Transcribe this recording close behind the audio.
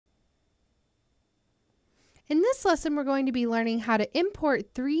In this lesson, we're going to be learning how to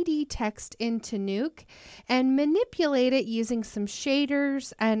import 3D text into Nuke and manipulate it using some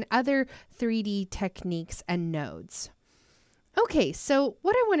shaders and other 3D techniques and nodes. Okay, so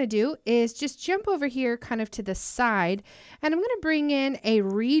what I want to do is just jump over here kind of to the side, and I'm going to bring in a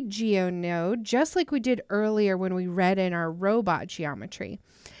read geo node, just like we did earlier when we read in our robot geometry.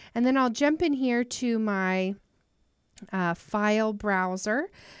 And then I'll jump in here to my file browser,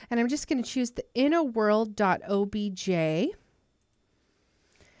 and I'm just going to choose the innerworld.obj.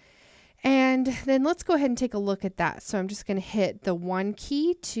 And then let's go ahead and take a look at that. So I'm just going to hit the 1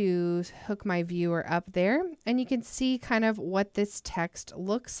 key to hook my viewer up there, and you can see kind of what this text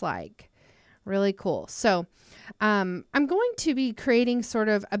looks like. Really cool. So I'm going to be creating sort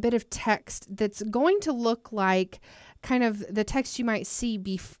of a bit of text that's going to look like kind of the text you might see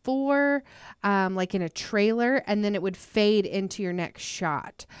before, like in a trailer, and then it would fade into your next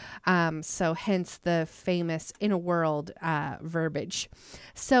shot. So hence the famous in a world verbiage.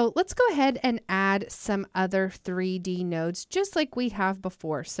 So let's go ahead and add some other 3D nodes just like we have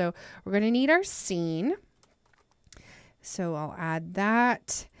before. So we're going to need our scene. So I'll add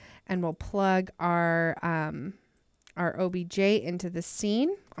that, and we'll plug our OBJ into the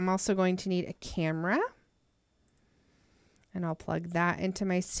scene. I'm also going to need a camera, and I'll plug that into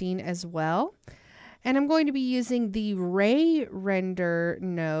my scene as well. And I'm going to be using the ray render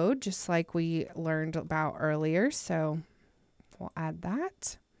node, just like we learned about earlier. So we'll add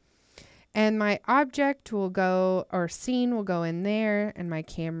that. And my object will go, or scene will go in there, and my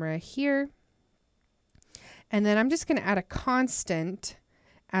camera here. And then I'm just going to add a constant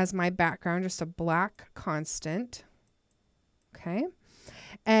as my background, just a black constant. Okay.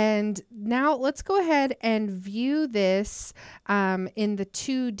 And now let's go ahead and view this in the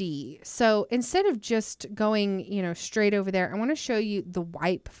 2D. So instead of just going, straight over there, I want to show you the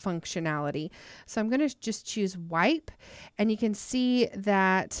wipe functionality. So I'm going to just choose wipe, and you can see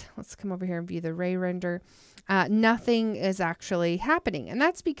that, let's come over here and view the ray render. Nothing is actually happening. And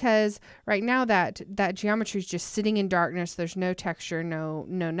that's because right now that geometry is just sitting in darkness. There's no texture, no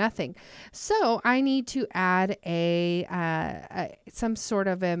nothing. So I need to add some sort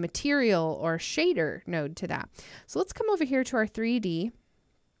of a material or shader node to that. So let's come over here to our 3D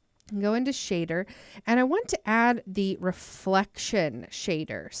and go into shader. And I want to add the reflection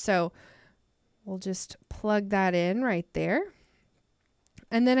shader. So we'll just plug that in right there.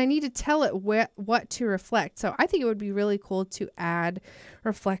 And then I need to tell it what to reflect. So I think it would be really cool to add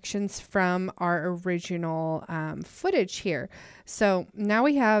reflections from our original footage here. So now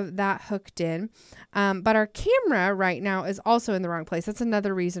we have that hooked in. But our camera right now is also in the wrong place. That's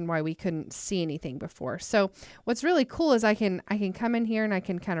another reason why we couldn't see anything before. So what's really cool is I can come in here and I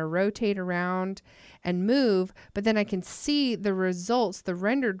can kind of rotate around and move, but then I can see the results, the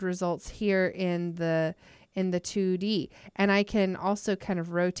rendered results here in the 2D. And I can also kind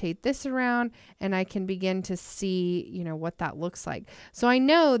of rotate this around, and I can begin to see, what that looks like. So I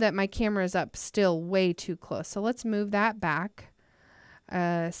know that my camera is up still way too close. So let's move that back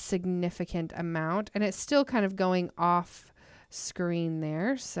a significant amount, and it's still kind of going off screen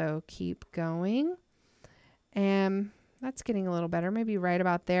there. So keep going. And that's getting a little better, maybe right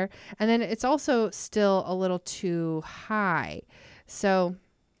about there. And then it's also still a little too high. So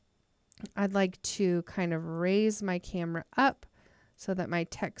I'd like to kind of raise my camera up so that my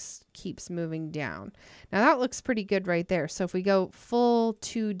text keeps moving down. Now that looks pretty good right there. So if we go full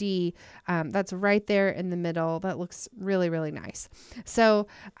 2D, that's right there in the middle. That looks really, really nice. So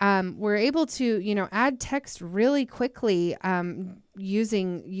we're able to, add text really quickly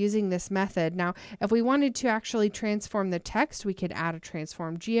using this method. Now, if we wanted to actually transform the text, we could add a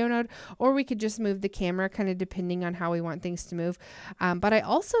transform geonode, or we could just move the camera, kind of depending on how we want things to move. But I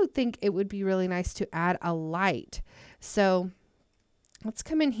also think it would be really nice to add a light. So let's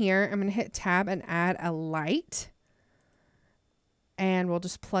come in here. I'm going to hit tab and add a light. And we'll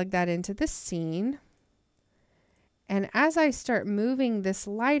just plug that into the scene. And as I start moving this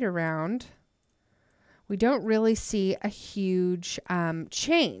light around, we don't really see a huge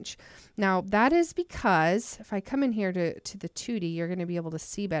change. Now that is because if I come in here to the 2D, you're going to be able to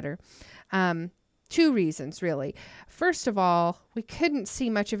see better. Two reasons, really. First of all, we couldn't see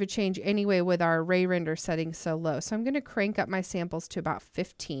much of a change anyway with our ray render setting so low. So I'm going to crank up my samples to about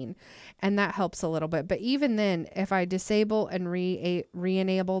 15, and that helps a little bit. But even then, if I disable and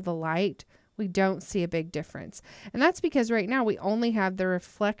re-enable the light, we don't see a big difference. And that's because right now we only have the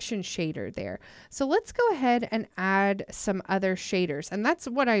reflection shader there. So let's go ahead and add some other shaders. And that's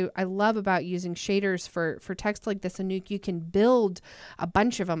what I love about using shaders for text like this in Nuke. You can build a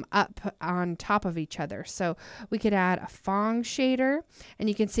bunch of them up on top of each other. So we could add a Fong shader, and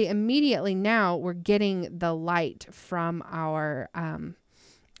you can see immediately now we're getting the light from our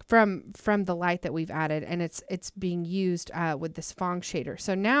from the light that we've added, and it's being used with this Fong shader.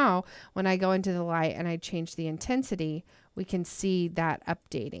 So now when I go into the light and I change the intensity, we can see that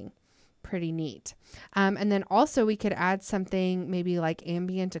updating. Pretty neat. And then also we could add something maybe like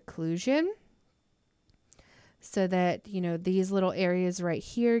ambient occlusion, so that, you know, these little areas right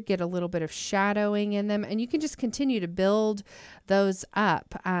here get a little bit of shadowing in them, and you can just continue to build those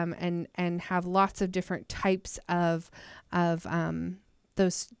up and have lots of different types of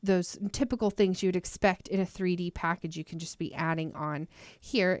those typical things you'd expect in a 3D package. You can just be adding on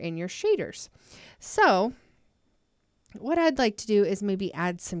here in your shaders. So what I'd like to do is maybe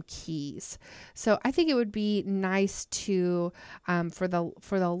add some keys. So I think it would be nice to, for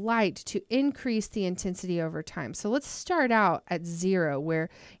the light, to increase the intensity over time. So let's start out at 0, where,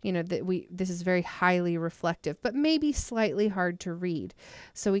 you know, this is very highly reflective, but maybe slightly hard to read.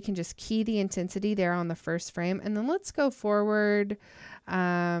 So we can just key the intensity there on the first frame, and then let's go forward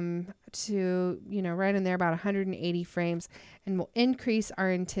to, you know, right in there about 180 frames, and we'll increase our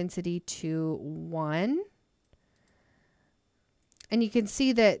intensity to 1. And you can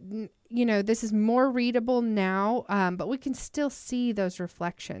see that, you know, this is more readable now, but we can still see those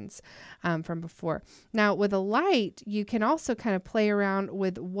reflections from before. Now, with a light, you can also kind of play around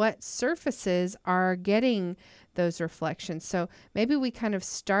with what surfaces are getting those reflections. So maybe we kind of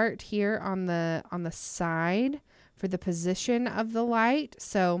start here on the side for the position of the light.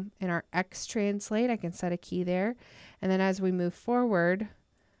 So in our X translate, I can set a key there. And then as we move forward,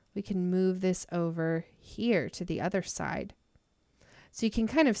 we can move this over here to the other side. So you can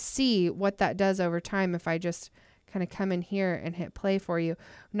kind of see what that does over time if I just kind of come in here and hit play for you.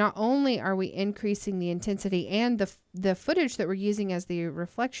 Not only are we increasing the intensity, and the footage that we're using as the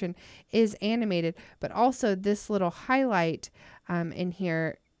reflection is animated, but also this little highlight in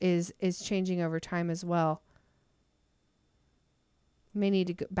here is changing over time as well. May need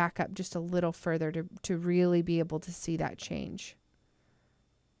to go back up just a little further to really be able to see that change.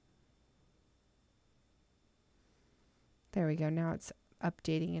 There we go. Now it's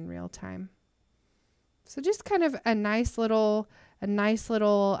updating in real time. So just kind of a nice little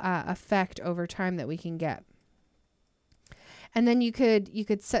effect over time that we can get. And then you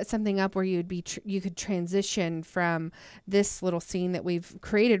could set something up where you could transition from this little scene that we've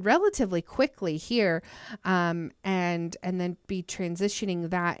created relatively quickly here, and then be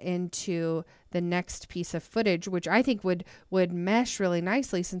transitioning that into the next piece of footage, which I think would mesh really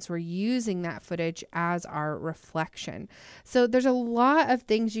nicely since we're using that footage as our reflection. So there's a lot of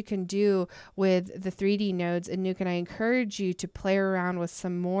things you can do with the 3D nodes in Nuke, and I encourage you to play around with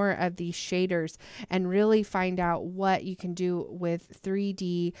some more of these shaders and really find out what you can do with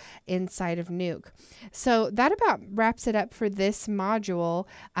 3D inside of Nuke. So that about wraps it up for this module.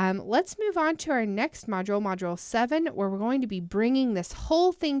 Let's move on to our next module, module 7, where we're going to be bringing this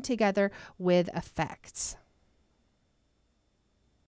whole thing together with effects.